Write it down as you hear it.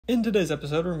In today's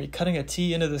episode, we're going to be cutting a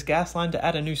T into this gas line to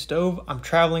add a new stove. I'm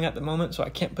traveling at the moment, so I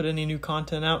can't put any new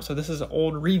content out. So this is an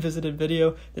old revisited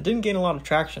video that didn't gain a lot of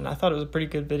traction. I thought it was a pretty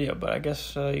good video, but I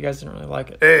guess you guys didn't really like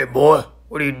it. Hey, boy.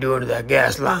 What are you doing to that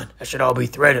gas line? That should all be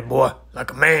threaded, boy.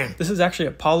 Like a man. This is actually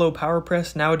Apollo Power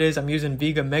Press. Nowadays, I'm using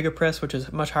Vega Mega Press, which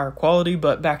is much higher quality,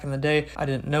 but back in the day, I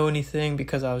didn't know anything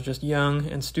because I was just young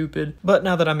and stupid. But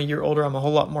now that I'm a year older, I'm a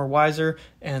whole lot more wiser,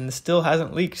 and this still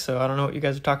hasn't leaked, so I don't know what you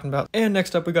guys are talking about. And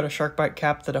next up, we got a shark bite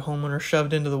cap that a homeowner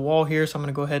shoved into the wall here, so I'm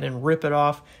going to go ahead and rip it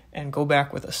off and go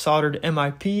back with a soldered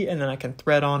MIP, and then I can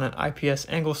thread on an IPS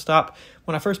angle stop.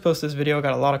 When I first posted this video, I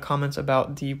got a lot of comments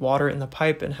about the water in the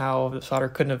pipe and how the solder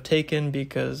couldn't have taken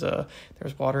because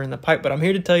there's water in the pipe. But I'm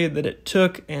here to tell you that it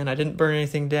took, and I didn't burn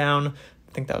anything down.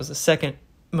 I think that was the second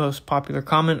most popular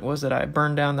comment, was that I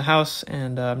burned down the house,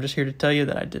 and I'm just here to tell you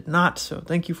that I did not. So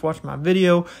thank you for watching my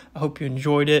video. I hope you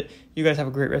enjoyed it. You guys have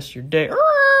a great rest of your day.